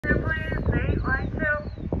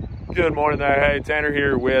Good morning there. Hey, Tanner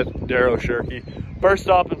here with Darrow Shirky. First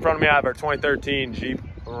up in front of me, I have our 2013 Jeep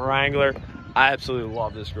Wrangler. I absolutely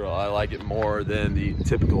love this grill. I like it more than the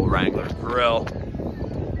typical Wrangler grill.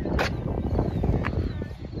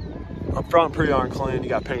 Up front, pretty darn clean. You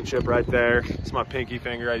got paint chip right there. It's my pinky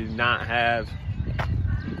finger. I do not have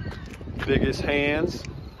the biggest hands.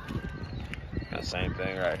 Got the same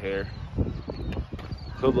thing right here.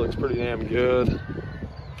 Hood looks pretty damn good.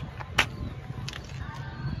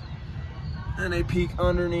 And a peek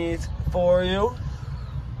underneath for you.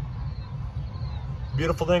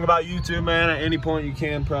 Beautiful thing about YouTube, man, at any point you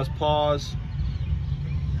can press pause.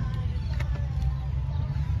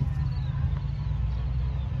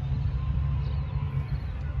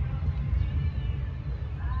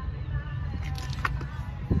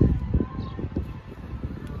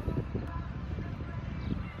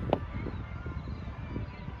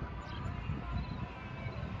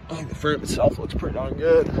 I think the frame itself looks pretty darn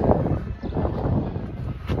good.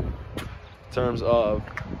 In terms of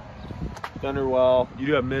fender well, you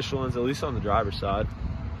do have Michelin's, at least on the driver's side.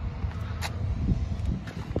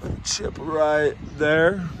 Chip right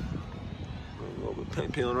there. A little bit of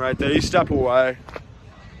paint peeling right there. You step away,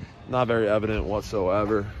 not very evident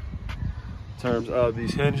whatsoever. In terms of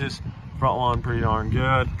these hinges, front one pretty darn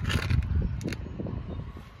good.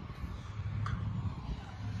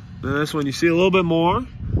 Then this one you see a little bit more.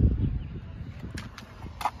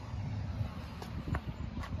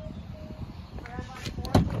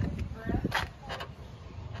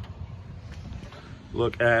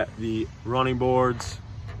 Look at the running boards.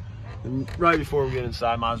 And right before we get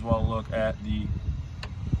inside, might as well look at the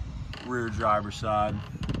rear driver's side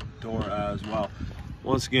door as well.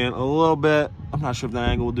 Once again, a little bit, I'm not sure if the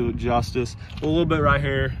angle will do it justice. A little bit right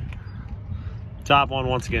here. Top one,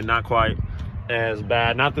 once again, not quite as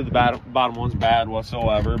bad. Not that the bottom one's bad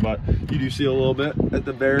whatsoever, but you do see a little bit at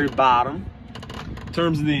the very bottom. In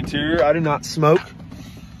terms of the interior, I do not smoke.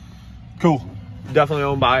 Cool. Definitely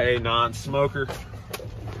owned by a non-smoker.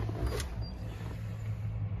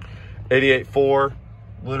 88.4,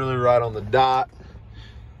 literally right on the dot.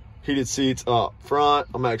 Heated seats up front.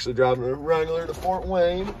 I'm actually driving a Wrangler to Fort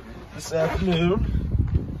Wayne this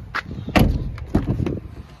afternoon.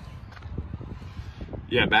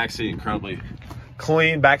 Yeah, back seat incredibly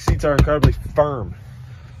clean. Back seats are incredibly firm.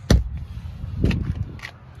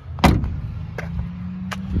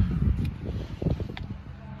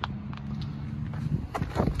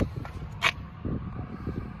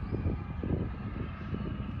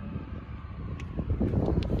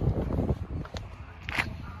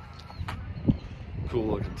 Cool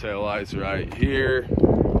looking taillights right here.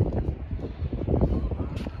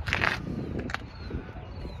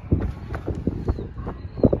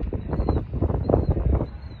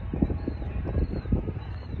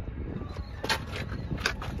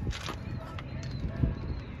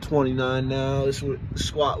 $29 now. This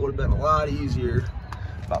squat would have been a lot easier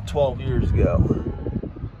about 12 years ago.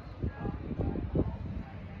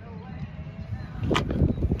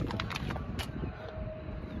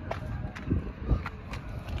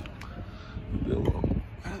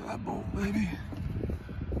 That bolt, maybe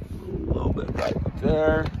a little bit right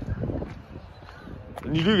there.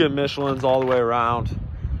 And you do get Michelin's all the way around.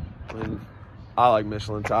 I mean, I like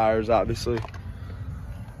Michelin tires, obviously.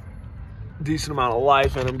 Decent amount of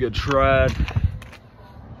life in them, good tread.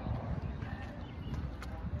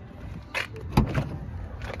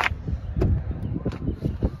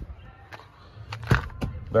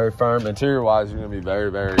 Very firm. Interior wise, you're going to be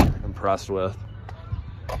very, very impressed with.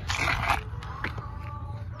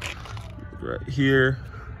 Right here.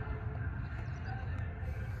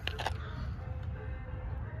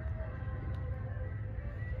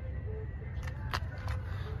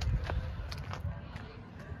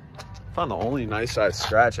 Found the only nice size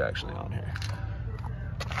scratch actually on here.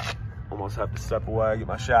 Almost have to step away, get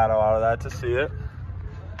my shadow out of that to see it.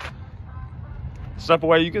 Step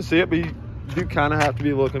away, you can see it, but you do kind of have to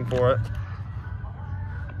be looking for it.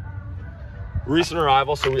 Recent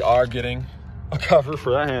arrival, so we are getting a cover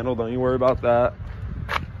for that handle. Don't you worry about that.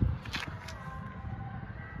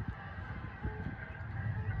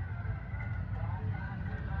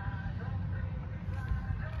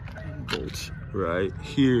 Bolts right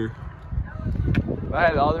here.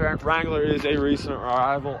 But the other Wrangler is a recent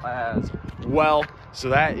arrival as well. So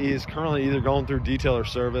that is currently either going through detail or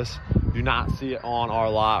service. Do not see it on our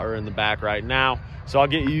lot or in the back right now. So I'll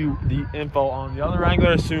get you the info on the other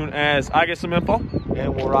Wrangler as soon as I get some info,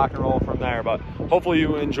 and we'll rock and roll from there. But hopefully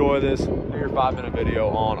you enjoy this 3 or 5 minute video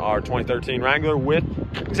on our 2013 Wrangler with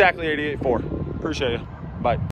exactly 88.4. Appreciate you. Bye.